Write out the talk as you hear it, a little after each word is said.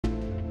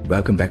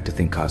Welcome back to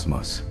Think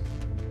Cosmos,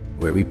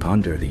 where we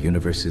ponder the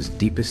universe's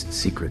deepest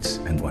secrets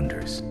and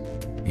wonders.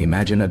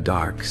 Imagine a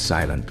dark,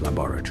 silent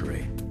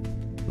laboratory.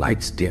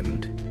 Lights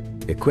dimmed,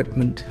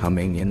 equipment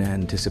humming in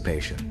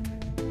anticipation,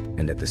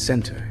 and at the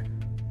center,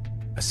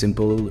 a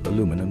simple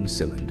aluminum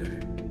cylinder,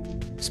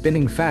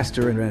 spinning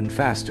faster and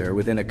faster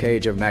within a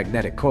cage of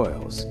magnetic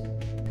coils.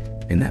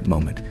 In that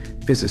moment,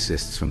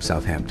 physicists from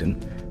Southampton,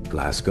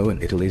 Glasgow,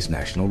 and Italy's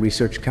National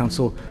Research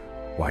Council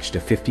watched a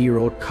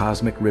 50-year-old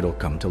cosmic riddle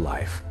come to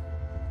life.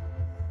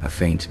 A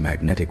faint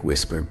magnetic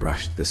whisper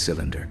brushed the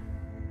cylinder,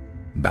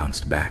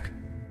 bounced back,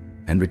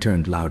 and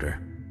returned louder.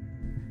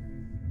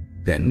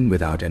 Then,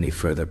 without any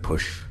further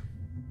push,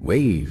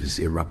 waves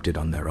erupted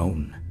on their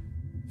own,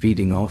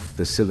 feeding off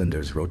the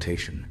cylinder's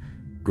rotation,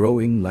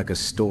 growing like a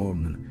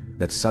storm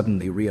that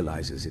suddenly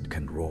realizes it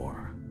can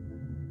roar.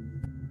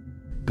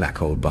 Black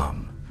hole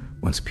bomb,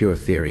 once pure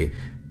theory,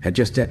 had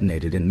just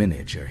detonated in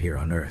miniature here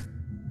on Earth.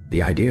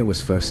 The idea was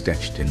first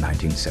sketched in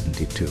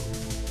 1972.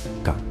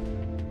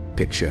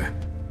 Picture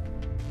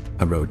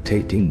a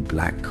rotating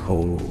black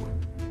hole,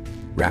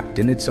 wrapped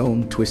in its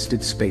own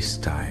twisted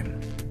space-time.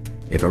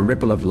 If a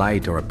ripple of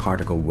light or a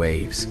particle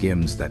wave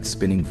skims that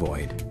spinning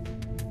void,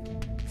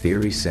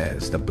 theory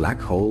says the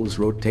black hole's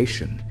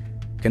rotation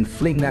can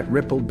fling that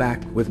ripple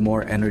back with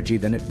more energy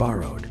than it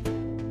borrowed.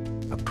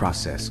 A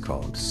process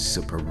called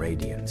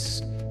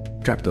super-radiance.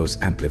 Trap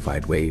those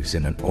amplified waves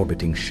in an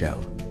orbiting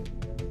shell.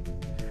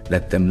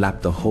 Let them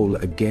lap the hole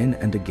again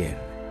and again,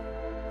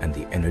 and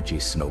the energy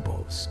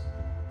snowballs.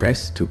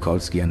 Press,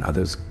 Tucholsky and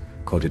others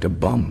called it a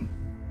bomb,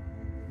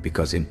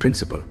 because in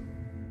principle,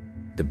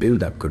 the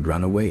buildup could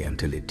run away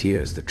until it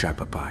tears the trap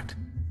apart.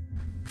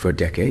 For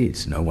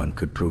decades, no one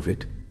could prove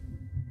it.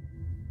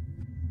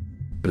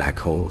 Black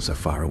holes are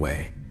far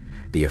away.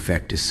 The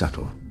effect is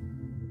subtle.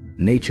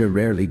 Nature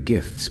rarely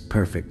gifts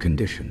perfect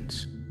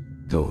conditions,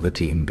 though the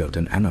team built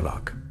an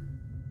analog.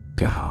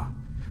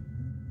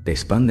 They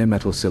spun their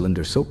metal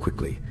cylinder so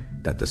quickly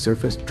that the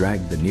surface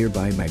dragged the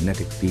nearby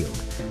magnetic field,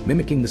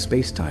 mimicking the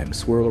space-time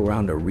swirl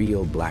around a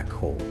real black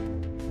hole.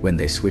 When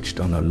they switched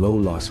on a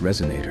low-loss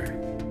resonator,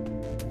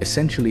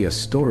 essentially a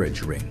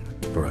storage ring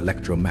for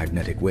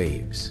electromagnetic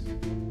waves,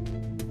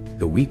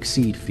 the weak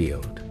seed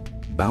field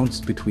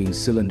bounced between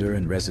cylinder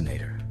and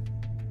resonator,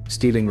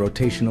 stealing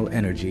rotational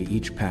energy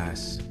each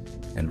pass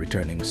and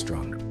returning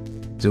stronger.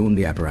 Soon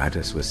the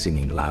apparatus was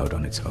singing loud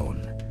on its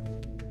own,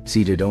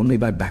 seeded only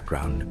by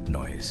background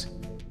noise.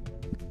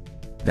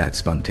 That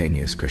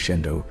spontaneous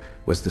crescendo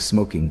was the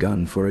smoking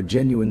gun for a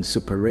genuine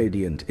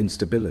super-radiant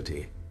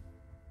instability.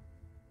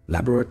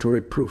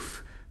 Laboratory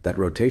proof that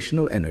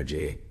rotational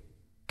energy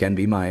can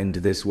be mined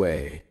this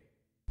way.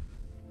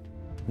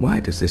 Why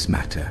does this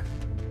matter?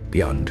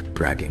 Beyond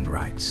bragging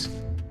rights.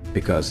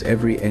 Because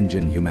every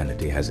engine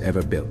humanity has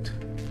ever built,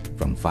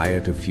 from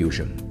fire to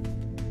fusion,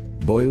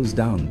 boils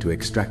down to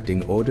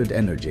extracting ordered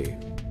energy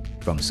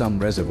from some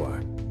reservoir.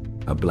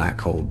 A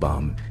black hole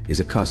bomb is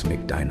a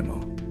cosmic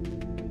dynamo.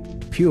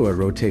 Pure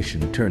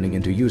rotation turning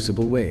into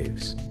usable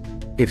waves.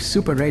 If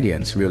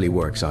super-radiance really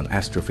works on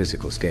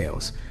astrophysical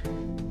scales,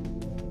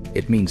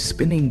 it means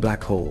spinning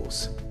black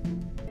holes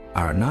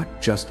are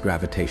not just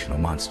gravitational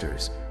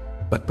monsters,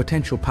 but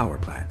potential power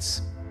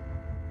plants.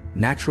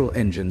 Natural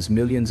engines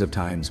millions of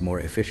times more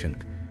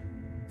efficient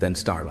than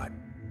starlight.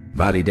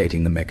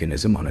 Validating the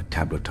mechanism on a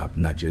tabletop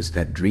nudges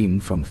that dream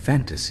from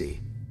fantasy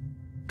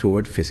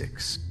toward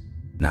physics.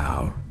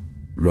 Now,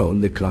 roll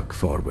the clock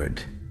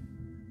forward.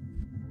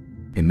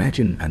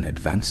 Imagine an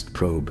advanced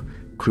probe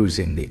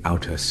cruising the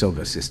outer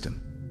solar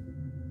system.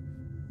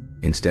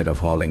 Instead of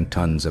hauling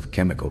tons of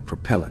chemical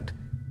propellant,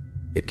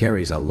 it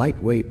carries a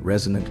lightweight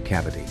resonant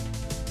cavity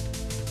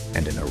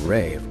and an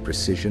array of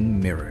precision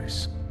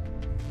mirrors.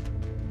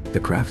 The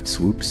craft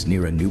swoops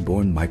near a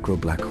newborn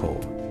micro-black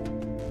hole,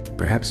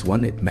 perhaps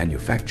one it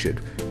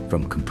manufactured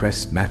from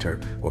compressed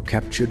matter or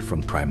captured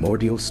from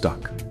primordial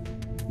stock.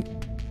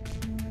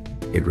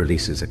 It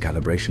releases a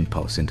calibration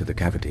pulse into the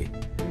cavity.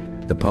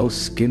 The pulse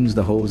skims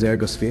the hole's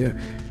ergosphere,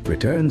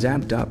 returns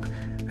amped up,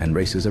 and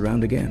races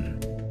around again.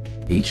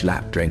 Each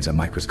lap drains a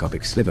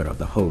microscopic sliver of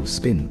the hole's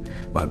spin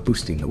while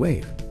boosting the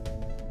wave.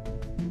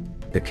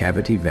 The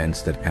cavity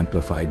vents that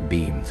amplified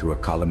beam through a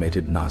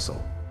collimated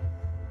nozzle,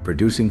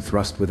 producing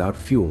thrust without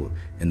fuel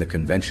in the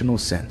conventional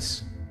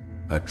sense.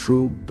 A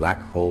true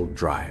black hole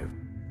drive.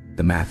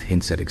 The math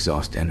hints at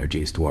exhaust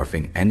energies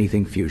dwarfing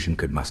anything fusion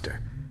could muster,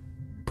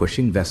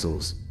 pushing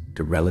vessels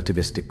to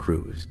relativistic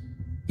cruise.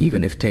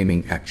 Even if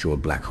taming actual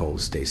black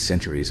holes stays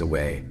centuries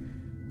away,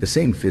 the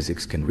same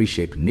physics can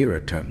reshape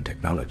nearer-term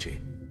technology.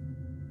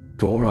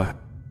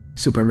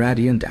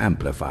 Super-radiant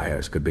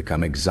amplifiers could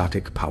become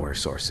exotic power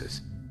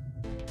sources,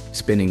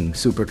 spinning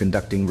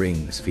superconducting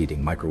rings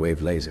feeding microwave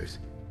lasers,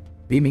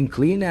 beaming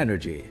clean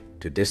energy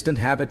to distant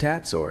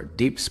habitats or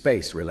deep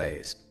space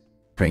relays.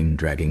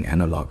 Train-dragging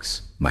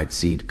analogs might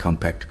seed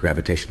compact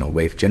gravitational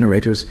wave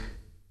generators,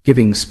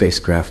 giving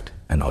spacecraft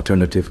an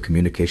alternative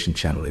communication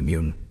channel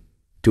immune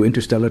to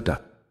interstellar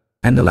dust.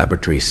 And the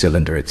laboratory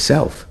cylinder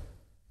itself,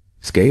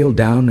 scaled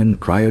down and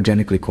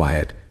cryogenically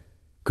quiet,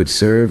 could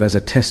serve as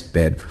a test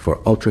bed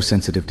for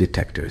ultra-sensitive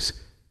detectors,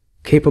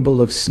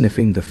 capable of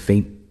sniffing the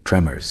faint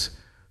tremors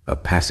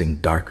of passing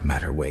dark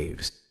matter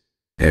waves.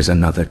 There's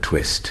another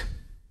twist.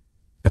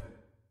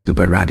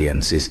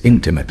 Super-radiance is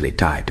intimately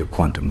tied to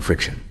quantum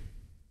friction,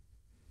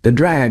 the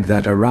drag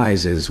that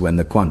arises when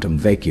the quantum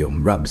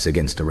vacuum rubs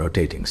against a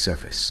rotating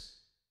surface.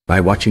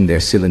 By watching their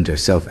cylinder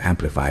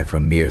self-amplify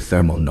from mere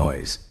thermal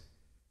noise,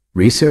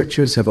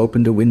 researchers have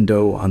opened a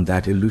window on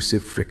that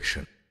elusive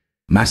friction.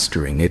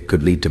 Mastering it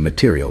could lead to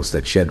materials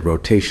that shed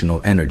rotational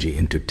energy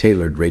into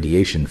tailored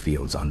radiation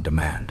fields on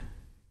demand,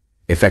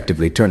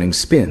 effectively turning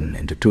spin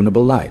into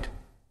tunable light.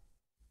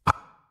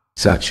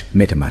 Such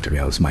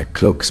metamaterials might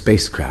cloak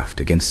spacecraft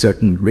against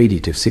certain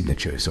radiative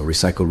signatures or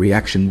recycle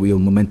reaction wheel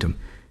momentum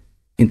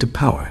into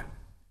power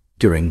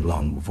during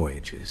long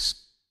voyages.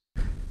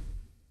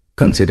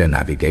 Consider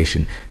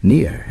navigation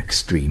near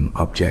extreme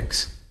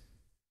objects.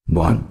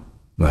 One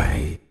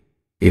way,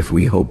 if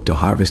we hope to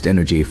harvest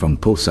energy from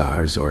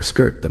pulsars or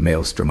skirt the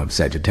maelstrom of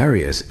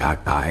Sagittarius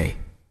I,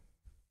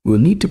 we'll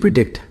need to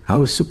predict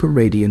how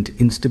super-radiant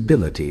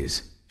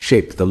instabilities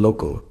shape the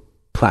local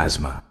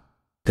plasma.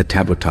 The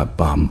tabletop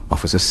bomb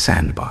offers a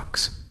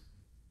sandbox.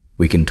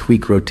 We can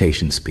tweak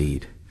rotation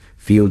speed,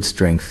 field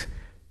strength,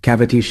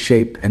 cavity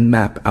shape, and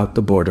map out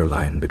the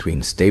borderline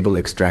between stable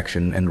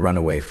extraction and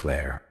runaway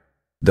flare.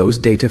 Those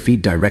data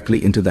feed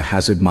directly into the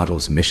hazard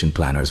models mission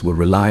planners will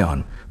rely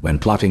on when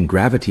plotting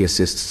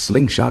gravity-assist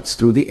slingshots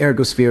through the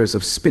ergospheres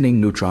of spinning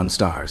neutron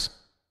stars.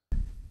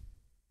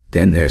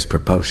 Then there's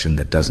propulsion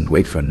that doesn't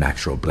wait for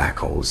natural black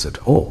holes at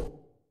all.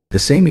 The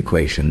same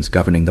equations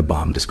governing the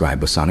bomb describe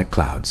bosonic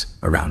clouds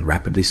around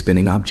rapidly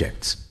spinning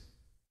objects,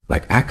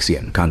 like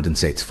axion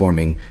condensates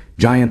forming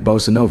giant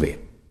bosonovae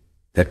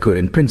that could,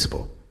 in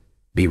principle,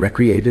 be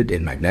recreated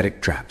in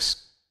magnetic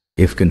traps.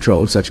 If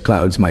controlled, such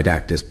clouds might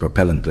act as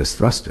propellantless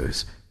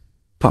thrusters,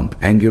 pump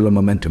angular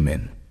momentum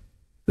in,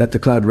 let the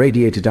cloud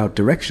radiate it out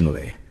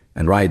directionally,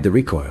 and ride the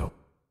recoil.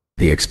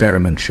 The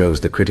experiment shows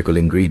the critical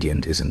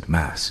ingredient isn't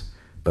mass,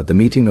 but the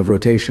meeting of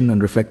rotation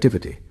and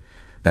reflectivity.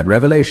 That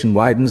revelation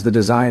widens the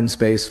design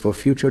space for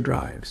future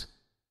drives.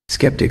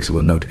 Skeptics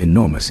will note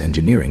enormous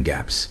engineering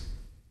gaps.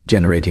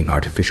 Generating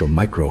artificial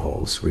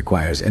microholes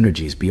requires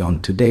energies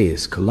beyond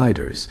today's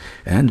colliders,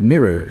 and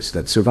mirrors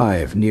that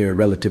survive near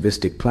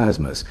relativistic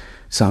plasmas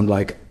sound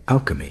like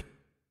alchemy.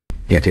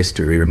 Yet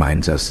history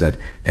reminds us that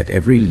at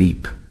every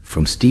leap,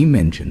 from steam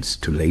engines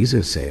to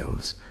laser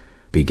sails,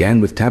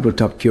 began with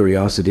tabletop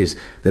curiosities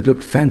that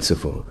looked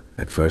fanciful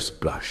at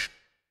first blush.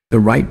 The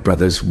Wright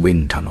brothers'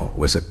 wind tunnel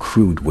was a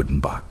crude wooden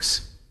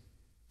box.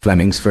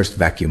 Fleming's first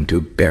vacuum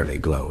tube barely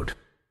glowed.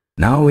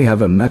 Now we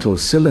have a metal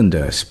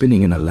cylinder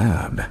spinning in a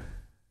lab,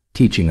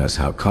 teaching us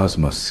how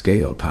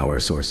cosmos-scale power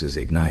sources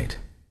ignite.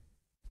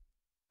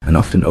 An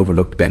often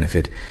overlooked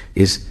benefit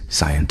is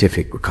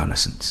scientific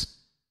reconnaissance.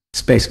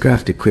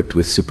 Spacecraft equipped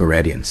with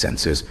super-radiance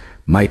sensors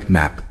might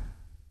map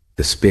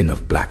the spin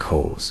of black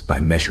holes by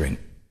measuring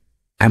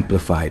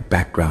amplified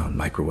background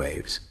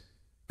microwaves,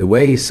 the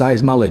way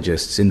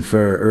seismologists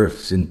infer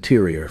Earth's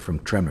interior from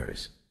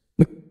tremors.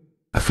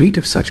 A fleet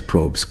of such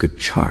probes could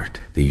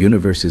chart the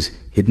universe's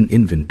hidden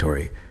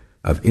inventory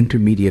of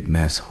intermediate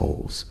mass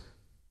holes,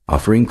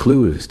 offering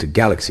clues to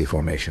galaxy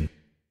formation.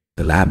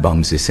 The lab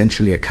bomb's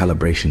essentially a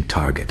calibration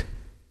target,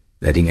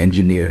 letting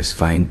engineers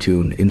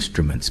fine-tune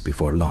instruments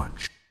before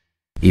launch.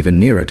 Even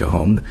nearer to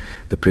home,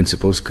 the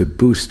principles could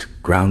boost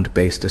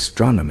ground-based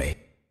astronomy.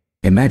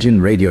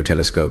 Imagine radio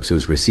telescopes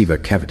whose receiver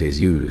cavities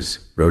use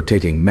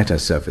rotating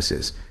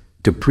metasurfaces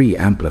to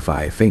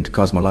pre-amplify faint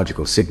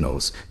cosmological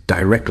signals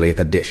directly at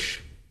the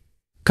dish,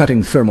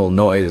 cutting thermal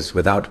noise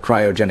without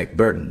cryogenic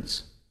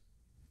burdens.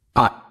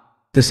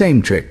 The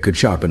same trick could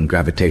sharpen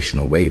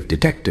gravitational wave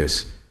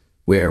detectors,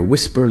 where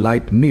whisper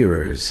light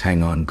mirrors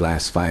hang on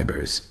glass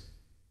fibers.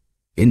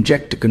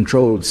 Inject a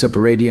controlled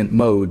super-radiant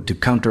mode to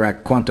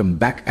counteract quantum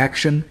back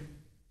action,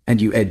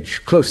 and you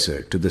edge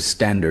closer to the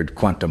standard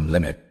quantum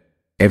limit.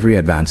 Every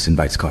advance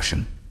invites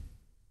caution.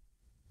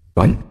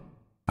 1.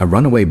 A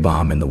runaway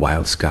bomb in the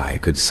wild sky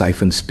could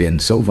siphon spin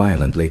so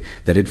violently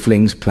that it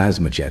flings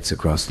plasma jets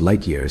across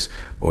light years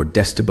or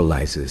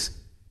destabilizes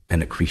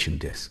an accretion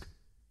disk.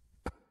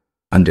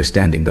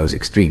 Understanding those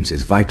extremes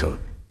is vital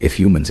if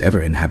humans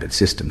ever inhabit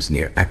systems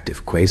near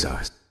active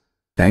quasars.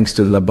 Thanks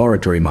to the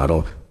laboratory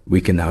model, we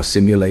can now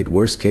simulate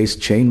worst-case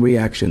chain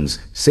reactions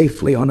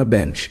safely on a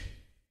bench,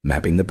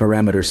 mapping the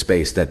parameter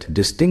space that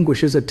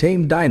distinguishes a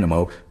tame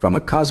dynamo from a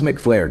cosmic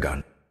flare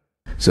gun.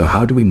 So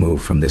how do we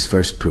move from this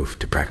first proof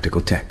to practical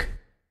tech?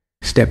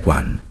 Step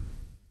 1.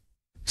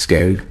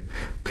 Scale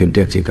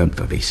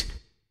condensative.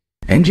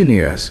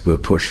 Engineers will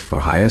push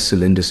for higher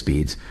cylinder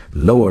speeds,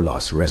 lower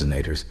loss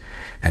resonators,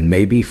 and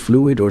maybe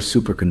fluid or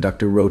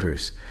superconductor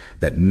rotors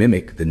that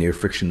mimic the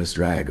near-frictionless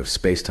drag of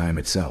space-time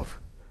itself.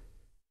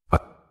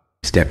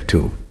 Step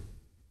 2.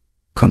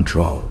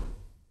 Control.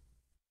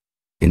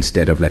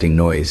 Instead of letting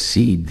noise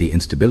seed the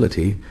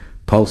instability,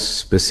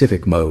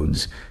 pulse-specific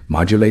modes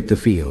modulate the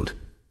field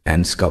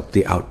and sculpt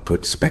the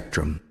output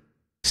spectrum.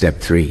 Step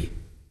 3.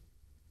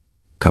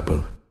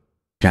 Couple.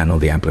 Channel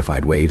the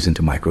amplified waves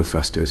into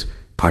microthrusters,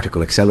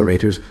 particle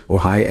accelerators, or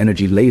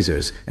high-energy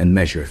lasers and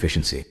measure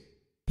efficiency.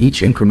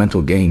 Each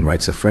incremental gain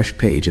writes a fresh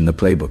page in the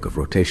playbook of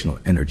rotational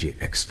energy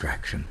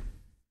extraction.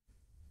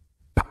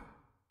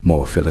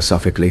 More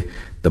philosophically,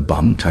 the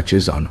bomb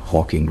touches on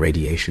Hawking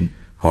radiation,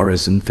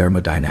 horizon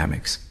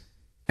thermodynamics,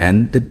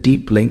 and the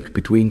deep link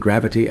between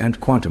gravity and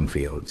quantum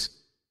fields.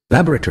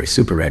 Laboratory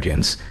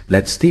super-radiance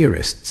lets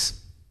theorists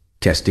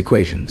test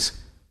equations,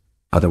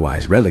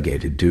 otherwise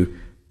relegated to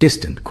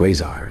distant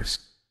quasars.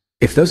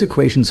 If those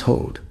equations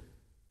hold,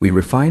 we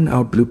refine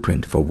our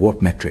blueprint for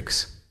warp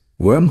metrics,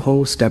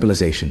 wormhole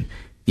stabilization,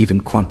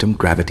 even quantum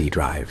gravity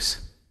drives.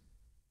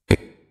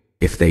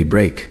 If they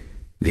break,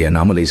 the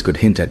anomalies could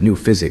hint at new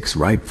physics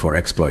ripe for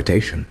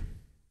exploitation.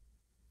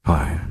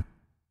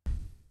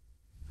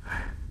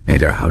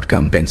 Either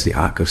outcome bends the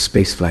arc of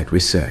spaceflight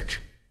research.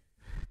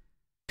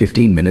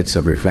 15 minutes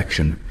of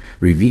reflection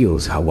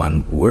reveals how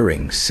one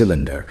whirring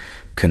cylinder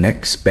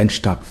connects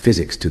benchtop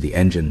physics to the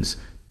engines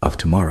of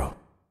tomorrow.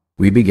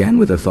 We began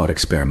with a thought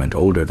experiment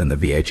older than the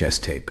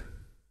VHS tape.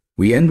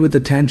 We end with the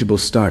tangible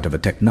start of a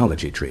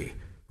technology tree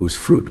whose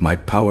fruit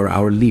might power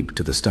our leap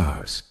to the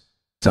stars.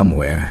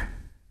 Somewhere,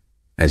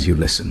 as you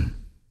listen,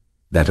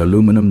 that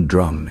aluminum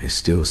drum is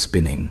still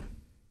spinning,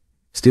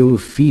 still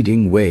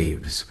feeding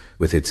waves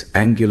with its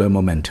angular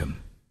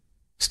momentum,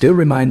 still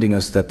reminding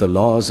us that the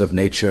laws of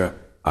nature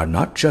are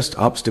not just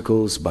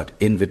obstacles but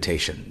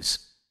invitations.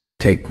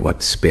 Take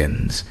what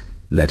spins,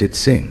 let it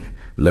sing,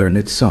 learn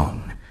its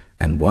song,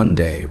 and one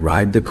day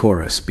ride the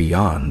chorus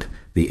beyond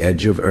the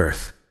edge of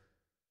Earth.